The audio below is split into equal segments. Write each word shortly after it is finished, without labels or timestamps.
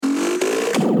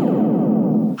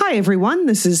Hi, everyone.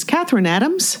 This is Catherine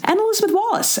Adams and Elizabeth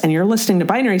Wallace, and you're listening to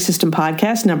Binary System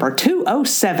Podcast number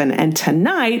 207. And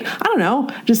tonight, I don't know,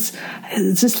 is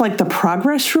this like the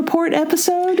progress report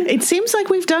episode? It seems like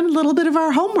we've done a little bit of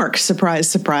our homework.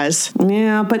 Surprise, surprise.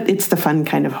 Yeah, but it's the fun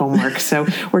kind of homework. So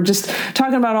we're just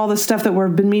talking about all the stuff that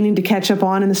we've been meaning to catch up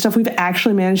on and the stuff we've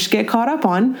actually managed to get caught up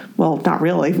on. Well, not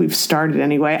really. We've started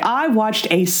anyway. I watched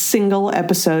a single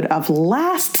episode of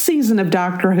last season of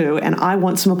Doctor Who, and I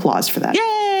want some applause for that.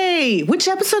 Yay! Which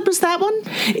episode was that one?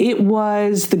 It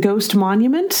was the Ghost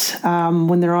Monument,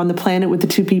 when they're on the planet with the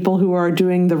two people who are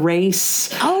doing the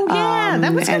race. Oh, yeah.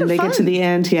 That was kind of fun. And they get to the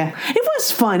end. Yeah. It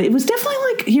was fun. It was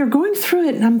definitely like you're going through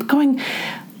it, and I'm going...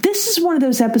 This is one of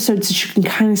those episodes that you can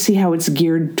kind of see how it's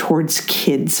geared towards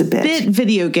kids a bit. Bit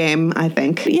video game, I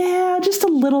think. Yeah, just a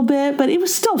little bit, but it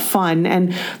was still fun.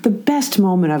 And the best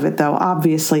moment of it, though,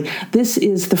 obviously, this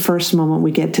is the first moment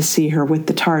we get to see her with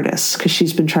the TARDIS, because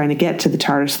she's been trying to get to the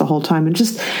TARDIS the whole time. And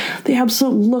just the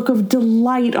absolute look of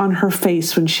delight on her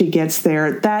face when she gets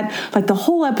there. That, like, the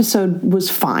whole episode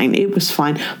was fine. It was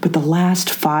fine. But the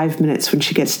last 5 minutes when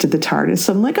she gets to the TARDIS,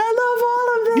 I'm like, I love all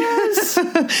of this.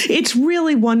 It's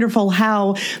really wonderful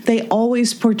how they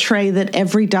always portray that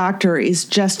every doctor is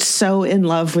just so in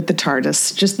love with the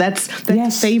TARDIS. Just that's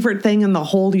yes. Favorite thing in the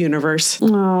whole universe.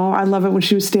 Oh, I love it when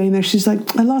she was standing there. She's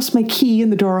like, I lost my key,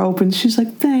 and the door opens. She's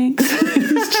like, thanks.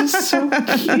 It's just so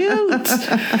cute.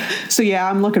 So yeah,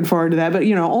 I'm looking forward to that. But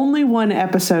only one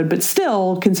episode, but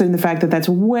still, considering the fact that that's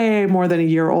way more than a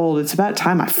year old, it's about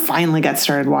time I finally got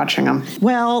started watching them.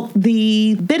 Well,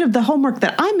 the bit of the homework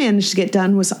that I managed to get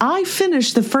done was I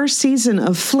finished the first season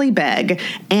of Fleabag,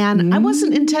 and I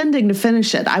wasn't intending to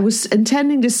finish it. I was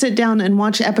intending to sit down and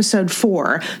watch episode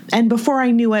 4, and before I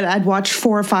knew it, I'd watched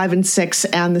 4, 5, and 6,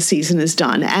 and the season is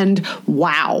done. And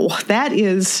wow, that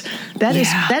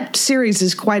series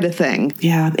is quite a thing.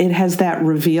 Yeah, it has that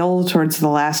reveal towards the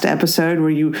last episode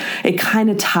where it kind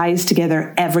of ties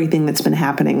together everything that's been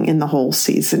happening in the whole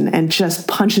season and just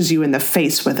punches you in the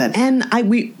face with it. And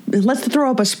let's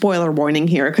throw up a spoiler warning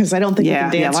here, because I don't think we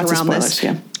can dance around this.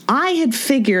 Yeah. I had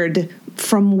figured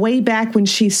from way back when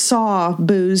she saw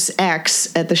Boo's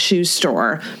ex at the shoe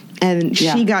store, and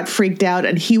she got freaked out,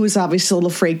 and he was obviously a little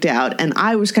freaked out. And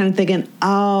I was kind of thinking,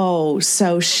 oh,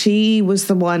 so she was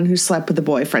the one who slept with the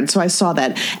boyfriend. So I saw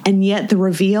that. And yet the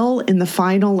reveal in the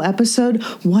final episode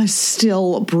was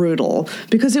still brutal.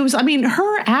 Because it was,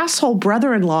 her asshole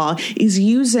brother-in-law is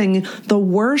using the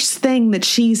worst thing that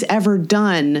she's ever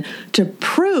done to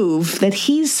prove that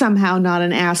he's somehow not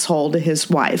an asshole to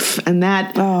his wife. And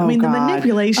that, the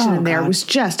manipulation in there was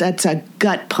that's a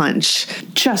gut punch.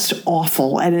 Just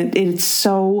awful. And it's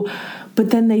so... But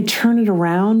then they turn it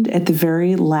around at the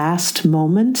very last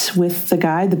moment with the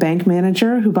guy, the bank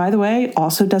manager, who, by the way,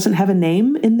 also doesn't have a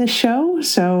name in this show.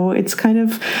 So it's kind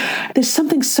of, there's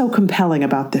something so compelling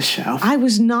about this show. I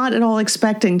was not at all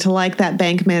expecting to like that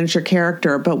bank manager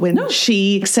character, but when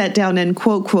she sat down and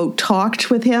quote, quote, talked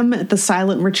with him at the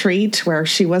silent retreat where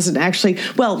she wasn't actually,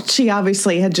 she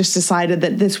obviously had just decided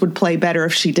that this would play better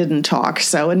if she didn't talk.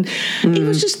 So, and it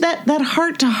was just that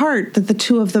heart to heart that the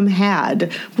two of them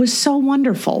had was so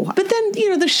wonderful. But then,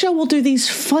 the show will do these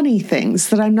funny things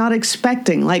that I'm not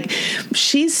expecting. Like,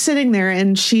 she's sitting there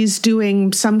and she's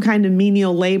doing some kind of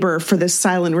menial labor for this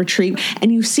silent retreat,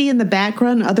 and you see in the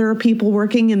background other people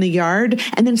working in the yard,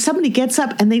 and then somebody gets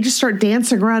up and they just start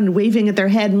dancing around and waving at their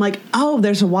head, and like, oh,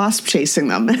 there's a wasp chasing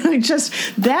them. And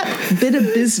that bit of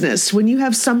business, when you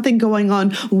have something going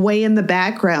on way in the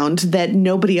background that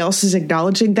nobody else is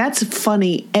acknowledging, that's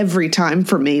funny every time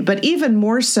for me. But even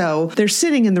more so, they're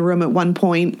sitting in the room at one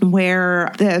point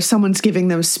where someone's giving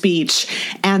them a speech,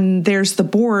 and there's the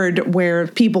board where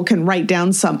people can write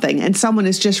down something, and someone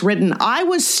has just written, I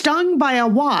was stung by a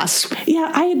wasp.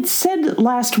 Yeah, I had said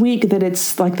last week that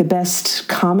it's like the best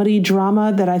comedy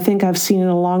drama that I think I've seen in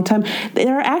a long time.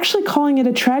 They're actually calling it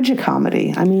a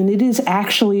tragicomedy. It is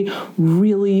actually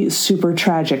really super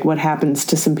tragic what happens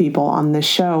to some people on this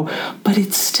show, but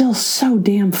it's still so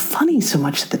damn funny so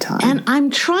much of the time. And I'm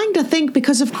trying to think,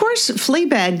 because of course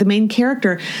Fleabag, the main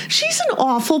character, she's an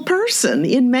awful person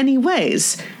in many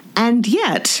ways, and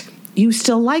yet you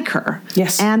still like her.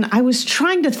 Yes. And I was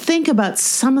trying to think about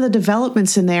some of the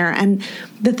developments in there, and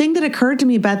the thing that occurred to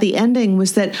me about the ending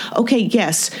was that, okay,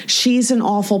 yes, she's an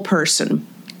awful person.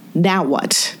 Now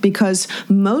what? Because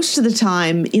most of the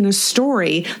time in a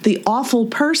story, the awful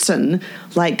person,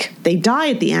 like they die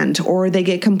at the end, or they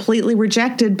get completely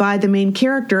rejected by the main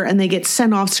character and they get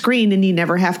sent off screen and you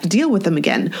never have to deal with them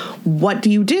again. What do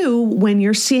you do when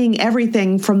you're seeing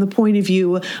everything from the point of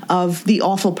view of the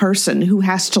awful person who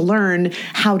has to learn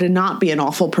how to not be an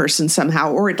awful person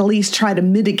somehow, or at least try to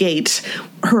mitigate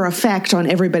her effect on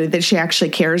everybody that she actually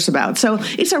cares about. So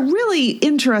it's a really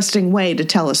interesting way to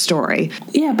tell a story.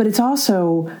 Yeah, but it's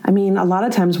also, I mean, a lot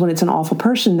of times when it's an awful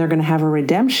person, they're going to have a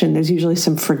redemption. There's usually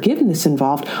some forgiveness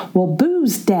involved. Well,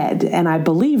 Boo's dead, and I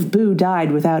believe Boo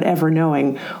died without ever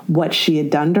knowing what she had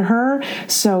done to her.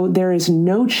 So there is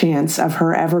no chance of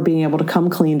her ever being able to come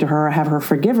clean to her or have her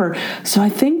forgive her. So I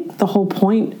think the whole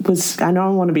point was, I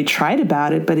don't want to be trite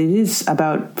about it, but it is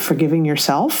about forgiving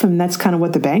yourself. And that's kind of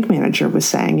what the bank manager was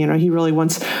saying. You know, he really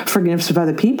wants forgiveness of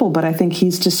other people, but I think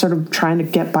he's just sort of trying to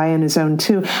get by on his own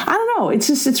too. I don't know.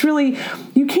 It's really,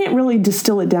 you can't really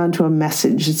distill it down to a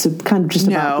message. It's a kind of just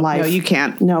about life. No, you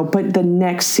can't. No, but the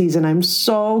next season, I'm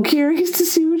so curious to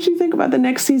see what you think about the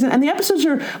next season. And the episodes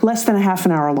are less than a half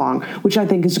an hour long, which I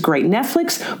think is great.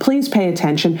 Netflix, please pay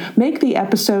attention. Make the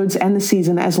episodes and the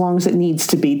season as long as it needs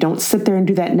to be. Don't sit there and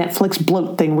do that Netflix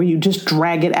bloat thing where you just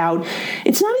drag it out.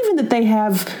 It's not even that they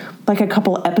have like a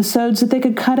couple episodes that they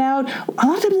could cut out. A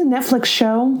lot of times in a Netflix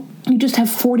show, you just have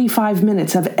 45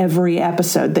 minutes of every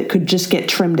episode that could just get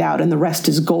trimmed out and the rest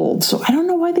is gold. So I don't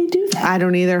know why they do that. I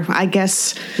don't either. I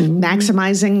guess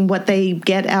maximizing what they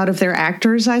get out of their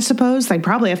actors, I suppose. They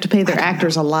probably have to pay their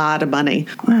actors a lot of money.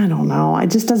 I don't know. It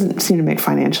just doesn't seem to make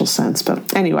financial sense.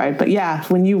 But anyway, yeah,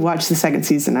 when you watch the second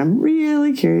season, I'm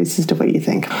really curious as to what you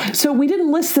think. So we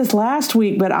didn't list this last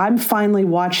week, but I'm finally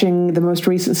watching the most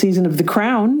recent season of The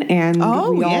Crown. And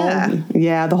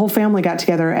the whole family got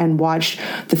together and watched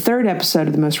the third episode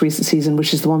of the most recent season,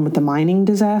 which is the one with the mining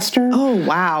disaster. Oh,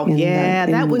 wow.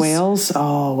 That was Wales.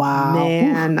 Oh, wow.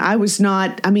 Man, I was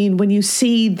not, I mean, when you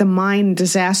see the mine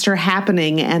disaster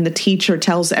happening and the teacher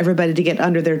tells everybody to get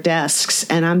under their desks,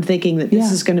 and I'm thinking that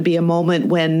this is going to be a moment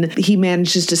when he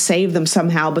manages to save them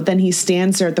somehow, but then he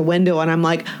stands there at the window and I'm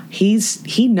like,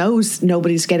 he knows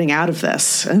nobody's getting out of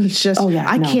this. And it's just,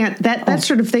 can't, that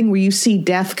sort of thing where you see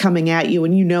death coming at you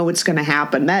and you know it's going to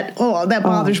happen. That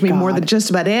bothers me more than just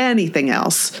about anything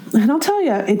else. And I'll tell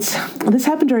you, this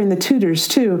happened during the Tudors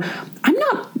too. I'm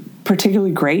not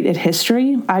particularly great at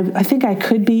history. I think I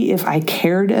could be if I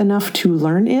cared enough to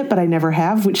learn it, but I never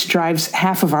have, which drives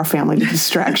half of our family to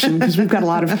distraction because we've got a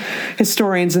lot of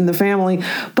historians in the family.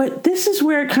 But this is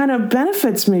where it kind of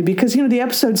benefits me because, you know, the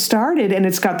episode started and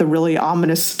it's got the really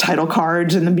ominous title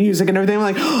cards and the music and everything. I'm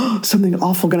like, oh, something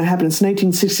awful going to happen. It's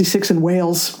 1966 in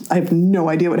Wales. I have no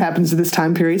idea what happens at this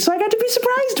time period. So I got to be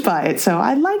surprised by it. So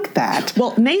I like that.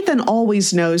 Well, Nathan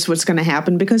always knows what's going to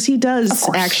happen because he does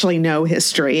actually know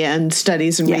history and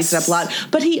studies and reads up a lot,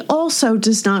 but he also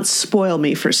does not spoil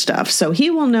me for stuff. So he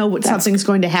will know what something's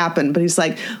going to happen, but he's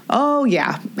like, oh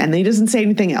yeah, and he doesn't say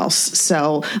anything else.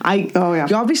 So you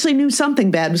obviously knew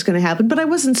something bad was going to happen, but I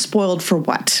wasn't spoiled for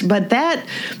what. But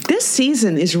this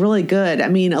season is really good. I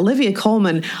mean, Olivia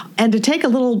Colman, and to take a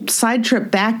little side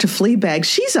trip back to Fleabag,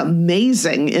 she's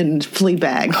amazing in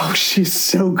Fleabag. Oh, she's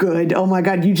so good. Oh my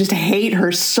God, you just hate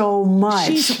her so much.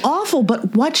 She's awful,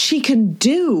 but what she can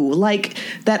do, like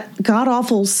that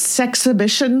god-awful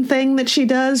sexhibition thing that she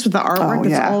does with the artwork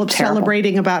that's all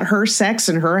celebrating about her sex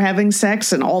and her having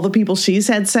sex and all the people she's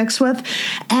had sex with.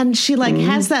 And she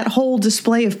has that whole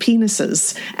display of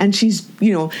penises. And she's,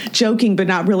 joking, but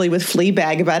not really with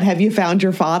Fleabag about, have you found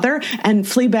your father? And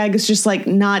Fleabag is just like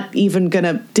not even going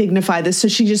to dignify this. So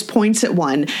she just points at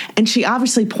one. And she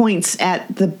obviously points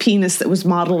at the penis that was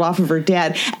modeled off of her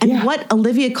dad. And what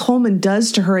Olivia Colman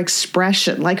does to her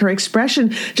expression, like her expression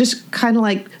just kind of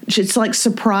like, it's like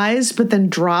surprised, but then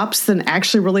drops, then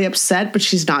actually really upset, but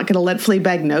she's not going to let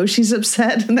Fleabag know she's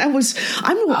upset. And that was,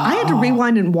 I had to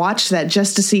rewind and watch that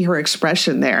just to see her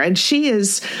expression there. And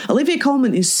Olivia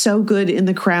Colman is so good in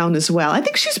The Crown as well. I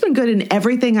think she's been good in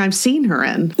everything I've seen her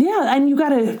in. Yeah, and you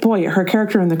her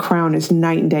character in The Crown is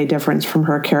night and day difference from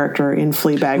her character in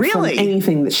Fleabag. Really? From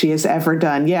anything that she has ever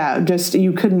done. Yeah, just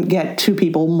you couldn't get two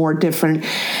people more different.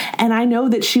 And I know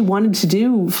that she wanted to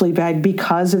do Fleabag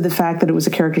because of the fact that it was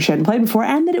a character she hadn't played before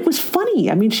and that it was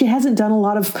funny. I mean, she hasn't done a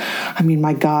lot of,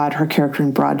 my God, her character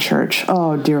in Broadchurch.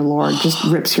 Oh, dear Lord, just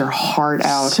rips your heart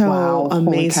out. So wow,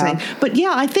 amazing. But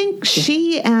yeah, I think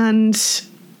she and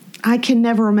I can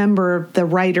never remember the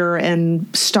writer and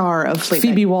star of Fleabag.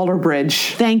 Phoebe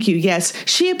Waller-Bridge. Thank you, yes.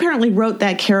 She apparently wrote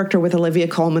that character with Olivia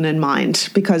Colman in mind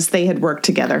because they had worked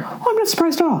together. Oh, I'm not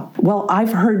surprised at all. Well,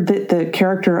 I've heard that the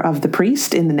character of the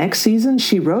priest in the next season,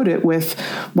 she wrote it with,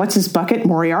 what's-his-bucket,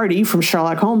 Moriarty from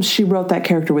Sherlock Holmes. She wrote that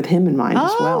character with him in mind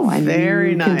as well. Oh,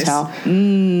 very nice. Can tell.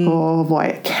 Oh,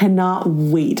 boy. Cannot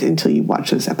wait until you watch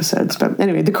those episodes. But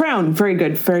anyway, The Crown, very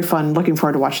good, very fun. Looking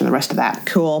forward to watching the rest of that.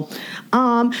 Cool.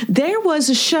 There was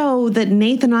a show that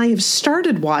Nathan and I have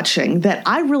started watching that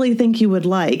I really think you would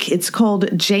like. It's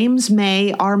called James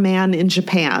May, Our Man in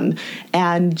Japan.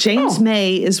 And James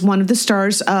May is one of the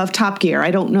stars of Top Gear.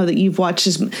 I don't know that you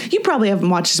probably haven't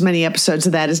watched as many episodes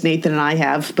of that as Nathan and I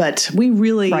have, but we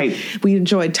really, we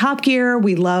enjoyed Top Gear.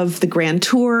 We love the Grand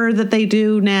Tour that they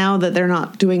do now that they're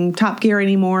not doing Top Gear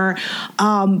anymore.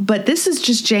 But this is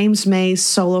just James May's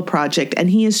solo project, and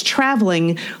he is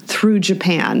traveling through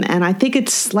Japan. And I think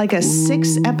it's like a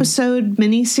 6-episode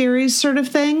miniseries sort of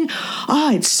thing.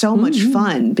 Oh, it's so much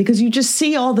fun because you just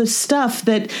see all the stuff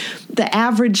that the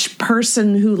average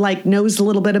person who like knows a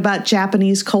little bit about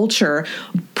Japanese culture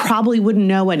probably wouldn't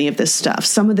know any of this stuff.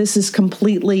 Some of this is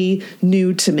completely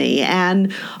new to me,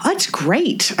 and it's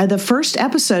great. The first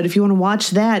episode, if you want to watch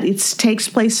that, it takes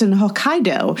place in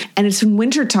Hokkaido, and it's in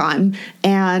wintertime,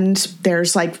 and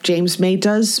there's like James May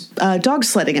does dog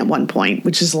sledding at one point,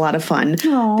 which is a lot of fun.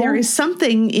 Aww. There is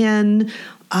something in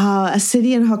a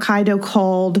city in Hokkaido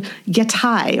called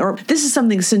Yatai, or this is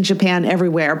something that's in Japan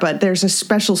everywhere, but there's a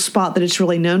special spot that it's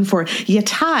really known for.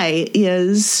 Yatai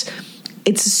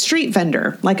it's a street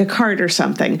vendor, like a cart or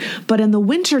something. But in the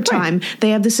wintertime, they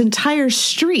have this entire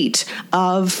street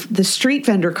of the street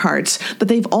vendor carts, but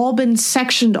they've all been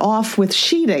sectioned off with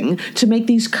sheeting to make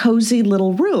these cozy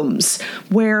little rooms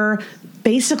where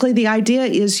basically the idea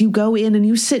is you go in and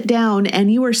you sit down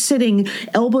and you are sitting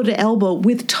elbow to elbow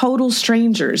with total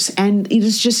strangers. And it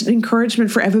is just an encouragement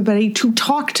for everybody to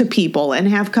talk to people and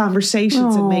have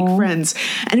conversations and make friends.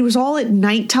 And it was all at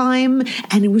nighttime,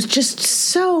 and it was just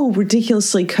so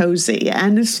ridiculously cozy.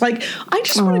 And it's like, I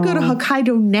just want to go to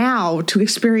Hokkaido now to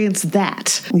experience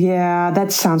that. Yeah,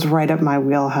 that sounds right up my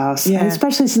wheelhouse. Yeah. And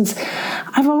especially since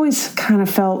I've always kind of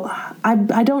felt, I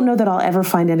don't know that I'll ever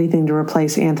find anything to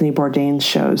replace Anthony Bourdain's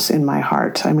shows in my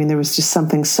heart. I mean, there was just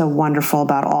something so wonderful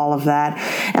about all of that.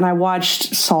 And I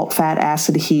watched Salt, Fat,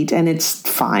 Acid, Heat, and it's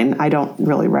fine. I don't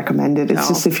really recommend it. It's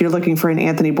just if you're looking for an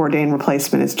Anthony Bourdain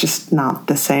replacement, it's just not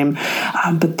the same.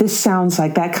 But this sounds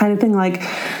like that kind of thing, like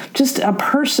just a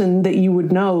person that you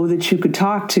would know that you could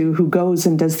talk to who goes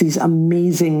and does these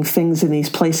amazing things in these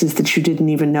places that you didn't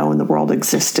even know in the world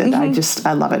existed.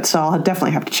 I love it. So I'll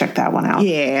definitely have to check that one out.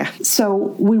 Yeah. So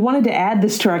we wanted to add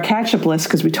this to our catch-up list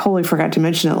because we totally forgot to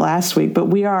mention it last week, but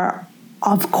we are,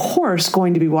 of course,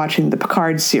 going to be watching the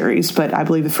Picard series, but I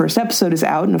believe the first episode is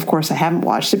out, and of course I haven't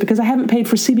watched it because I haven't paid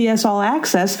for CBS All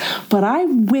Access, but I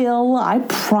will, I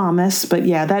promise. But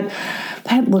yeah, that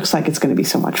looks like it's going to be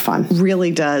so much fun.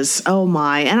 Really does. Oh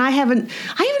my. And I haven't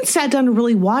sat down to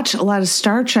really watch a lot of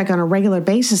Star Trek on a regular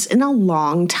basis in a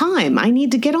long time. I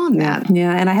need to get on that.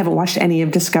 Yeah, and I haven't watched any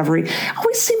of Discovery.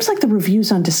 Always seems like the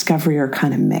reviews on Discovery are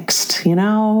kind of mixed, you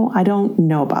know? I don't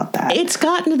know about that. It's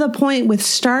gotten to the point with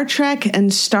Star Trek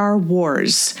and Star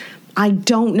Wars, I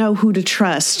don't know who to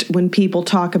trust when people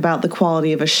talk about the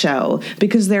quality of a show,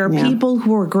 because there are people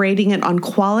who are grading it on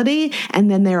quality, and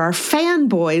then there are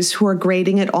fanboys who are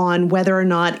grading it on whether or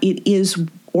not it is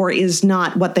or is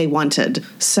not what they wanted.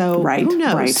 So who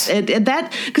knows?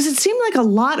 Because it seemed like a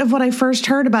lot of what I first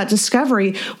heard about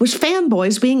Discovery was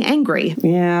fanboys being angry.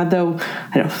 Yeah, though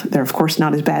they're of course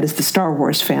not as bad as the Star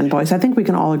Wars fanboys. I think we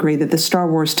can all agree that the Star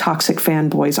Wars toxic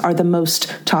fanboys are the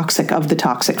most toxic of the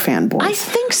toxic fanboys. I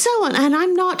think so, and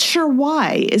I'm not sure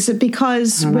why. Is it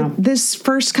because with this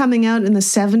first coming out in the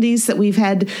 70s that we've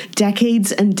had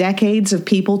decades and decades of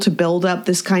people to build up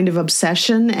this kind of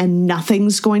obsession, and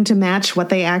nothing's going to match what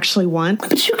they actually want?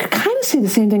 But you could kind of say the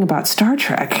same thing about Star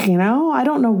Trek, you know? I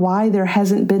don't know why there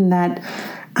hasn't been that.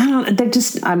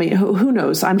 Who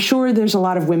knows? I'm sure there's a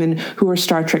lot of women who are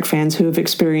Star Trek fans who have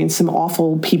experienced some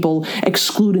awful people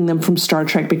excluding them from Star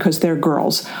Trek because they're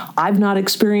girls. I've not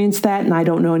experienced that, and I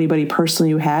don't know anybody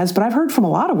personally who has, but I've heard from a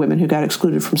lot of women who got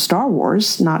excluded from Star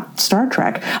Wars, not Star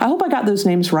Trek. I hope I got those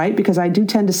names right, because I do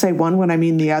tend to say one when I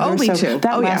mean the other. Me too.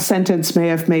 That last sentence may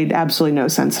have made absolutely no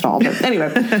sense at all. But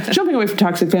anyway, jumping away from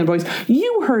toxic fanboys,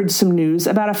 you heard some news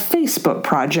about a Facebook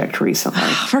project recently.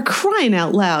 For crying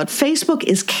out loud, Facebook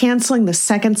is canceling the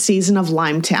second season of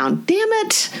Limetown. Damn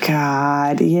it.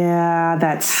 God, yeah,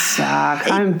 that sucks.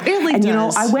 It really does. You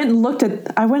know, I went and looked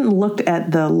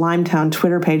at the Limetown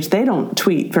Twitter page. They don't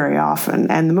tweet very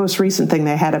often, and the most recent thing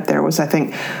they had up there was, I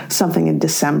think, something in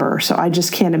December. So I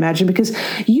just can't imagine, because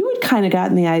you had kind of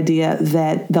gotten the idea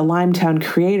that the Limetown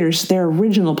creators, their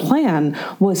original plan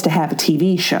was to have a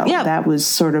TV show. Yeah. That was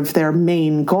sort of their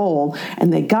main goal,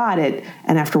 and they got it.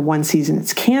 And after one season,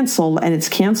 it's canceled, and it's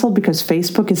canceled because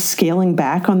Facebook is scaling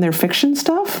back on their fiction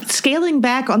stuff. Scaling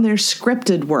back on their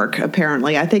scripted work,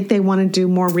 apparently. I think they want to do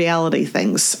more reality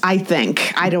things. I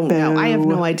think. I don't know. I have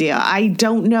no idea. I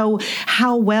don't know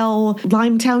how well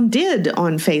Limetown did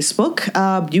on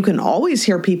Facebook. You can always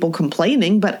hear people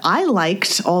complaining, but I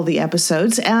liked all the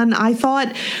episodes, and I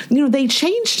thought, they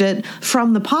changed it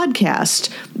from the podcast.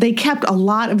 They kept a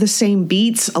lot of the same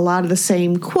beats, a lot of the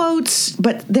same quotes,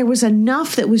 but there was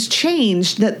enough that was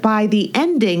changed that by the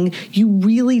ending, you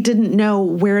really didn't know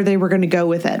where they were going to go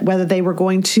with it, whether they were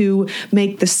going to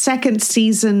make the second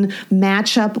season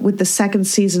match up with the second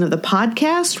season of the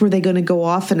podcast. Were they going to go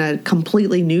off in a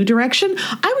completely new direction?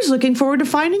 I was looking forward to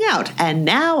finding out, and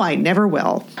now I never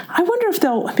will. I wonder if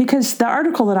they'll, because the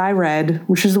article that I read,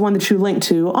 which is the one that you linked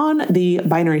to on the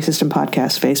Binary System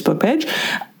Podcast Facebook page,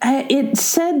 it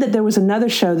said that there was another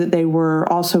show that they were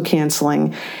also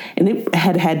canceling, and it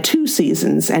had 2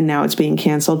 seasons, and now it's being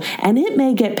canceled, and it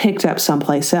may get picked up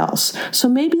someplace else. So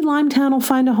maybe Limetown will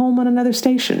find a home on another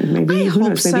station. Maybe, I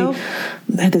hope so.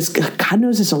 God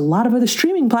knows there's a lot of other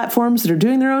streaming platforms that are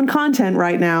doing their own content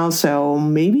right now, so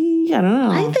maybe, I don't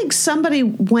know. I think somebody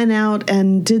went out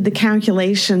and did the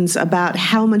calculations about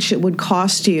how much it would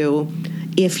cost you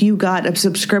if you got a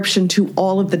subscription to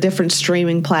all of the different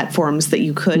streaming platforms that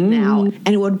you could now. And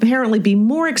it would apparently be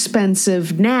more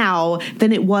expensive now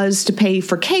than it was to pay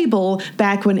for cable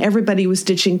back when everybody was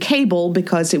ditching cable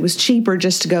because it was cheaper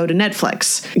just to go to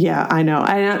Netflix. Yeah, I know.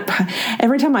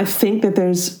 Every time I think that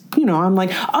there's, I'm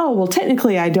like, oh, well,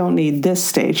 technically I don't need this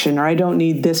station, or I don't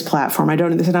need this platform. I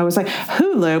don't need this. And I was like,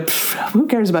 Hulu, who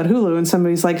cares about Hulu? And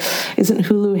somebody's like, isn't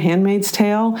Hulu Handmaid's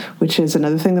Tale? Which is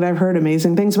another thing that I've heard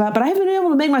amazing things about. But I haven't been able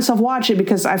to make myself watch it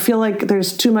because I feel like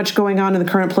there's too much going on in the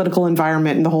current political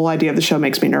environment, and the whole idea of the show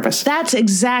makes me nervous. That's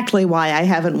exactly why I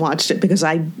haven't watched it, because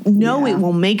I know it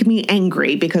will make me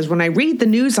angry, because when I read the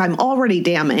news, I'm already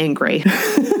damn angry.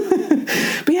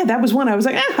 But yeah, that was one. I was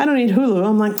like, I don't need Hulu.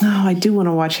 I'm like, oh, I do want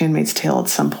to watch Handmaid's Tale at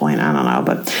some point. I don't know.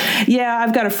 But yeah,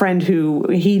 I've got a friend who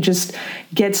he just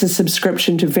gets a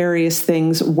subscription to various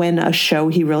things when a show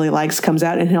he really likes comes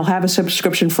out, and he'll have a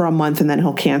subscription for a month and then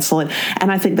he'll cancel it.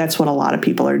 And I think that's what a lot of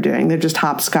people are doing. They're just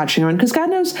hopscotching around. Because God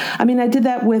knows, I mean, I did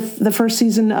that with the first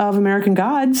season of American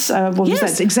Gods.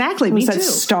 Yes, exactly. Me too.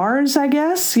 Stars, I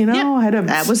guess. I had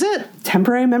that was it.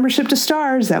 Temporary membership to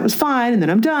Stars. That was fine. And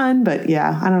then I'm done. But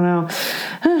yeah, I don't know.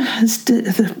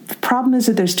 The problem is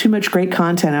that there's too much great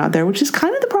content out there, which is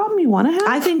kind of the problem you want to have.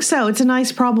 I think so. It's a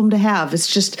nice problem to have.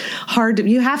 It's just hard.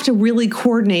 You have to really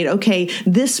coordinate. Okay,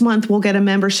 this month we'll get a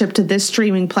membership to this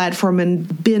streaming platform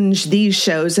and binge these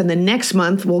shows, and the next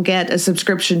month we'll get a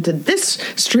subscription to this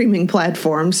streaming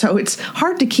platform. So it's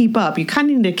hard to keep up. You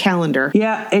kind of need a calendar.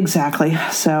 Yeah, exactly.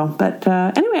 So, but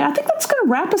anyway, I think that's going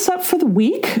to wrap us up for the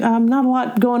week. Not a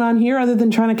lot going on here other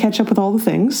than trying to catch up with all the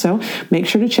things. So make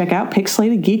sure to check out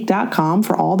pixelatedgeek.com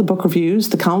for all the book reviews,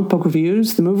 the comic book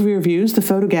reviews, the movie reviews, the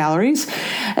photo galleries.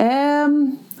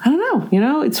 I don't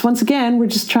know. It's once again, we're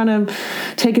just trying to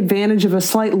take advantage of a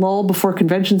slight lull before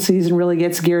convention season really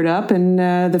gets geared up, and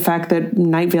the fact that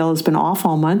Night Vale has been off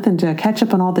all month, and to catch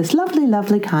up on all this lovely,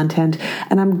 lovely content.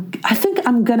 And I think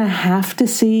I'm going to have to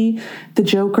see The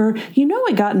Joker.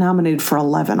 It got nominated for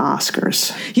 11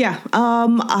 Oscars. Yeah.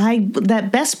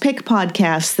 That Best Pick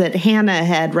podcast that Hannah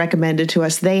had recommended to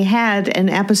us, they had an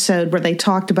episode where they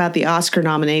talked about the Oscar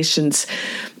nominations.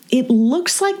 It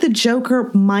looks like The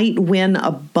Joker might win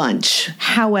a bunch.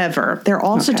 However, they're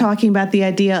also talking about the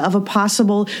idea of a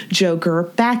possible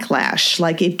Joker backlash.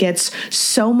 Like, it gets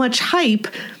so much hype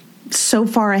so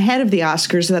far ahead of the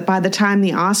Oscars that by the time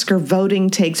the Oscar voting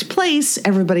takes place,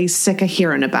 everybody's sick of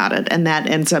hearing about it, and that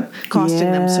ends up costing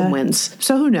them some wins.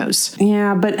 So who knows?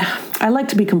 Yeah, but I like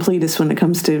to be completist when it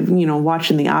comes to,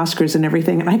 watching the Oscars and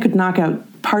everything, and I could knock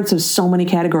out parts of so many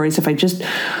categories if I just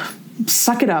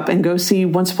suck it up and go see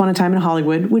Once Upon a Time in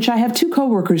Hollywood, which I have 2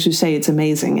 coworkers who say it's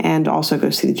amazing, and also go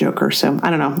see The Joker. So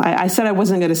I don't know. I said I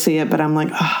wasn't going to see it, but I'm like,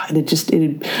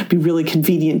 it'd be really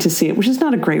convenient to see it, which is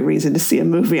not a great reason to see a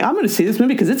movie. I'm going to see this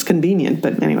movie because it's convenient.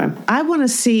 But anyway, I want to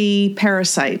see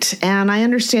Parasite, and I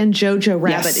understand Jojo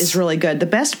Rabbit is really good. The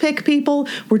Best Pick people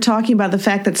were talking about the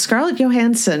fact that Scarlett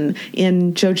Johansson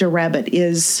in Jojo Rabbit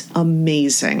is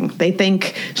amazing. They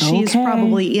think she's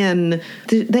probably in.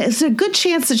 There's a good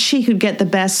chance that she could who'd get the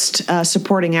best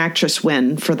supporting actress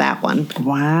win for that one.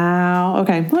 Wow.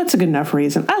 Okay. Well, that's a good enough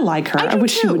reason. I like her. I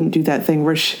wish she wouldn't do that thing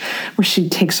where she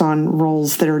takes on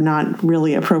roles that are not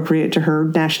really appropriate to her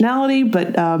nationality,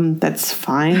 but that's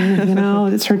fine.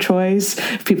 It's her choice.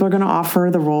 If people are going to offer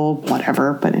the role,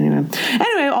 whatever. But anyway,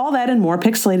 all that and more,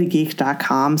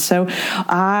 pixelatedgeek.com. So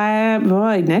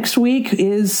next week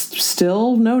is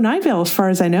still no Night Vale as far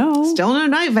as I know. Still no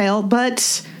Night Vale,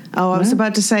 but... I was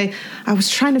about to say, I was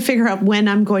trying to figure out when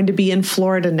I'm going to be in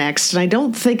Florida next, and I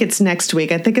don't think it's next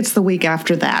week. I think it's the week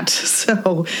after that. So,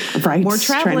 more traveling.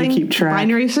 Trying to keep track.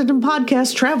 Binary System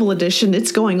Podcast Travel Edition.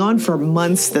 It's going on for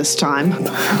months this time.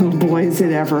 Oh, boy, is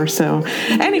it ever. So,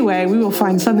 anyway, we will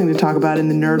find something to talk about in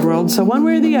the nerd world. So, one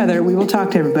way or the other, we will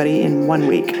talk to everybody in 1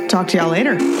 week. Talk to y'all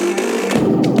later.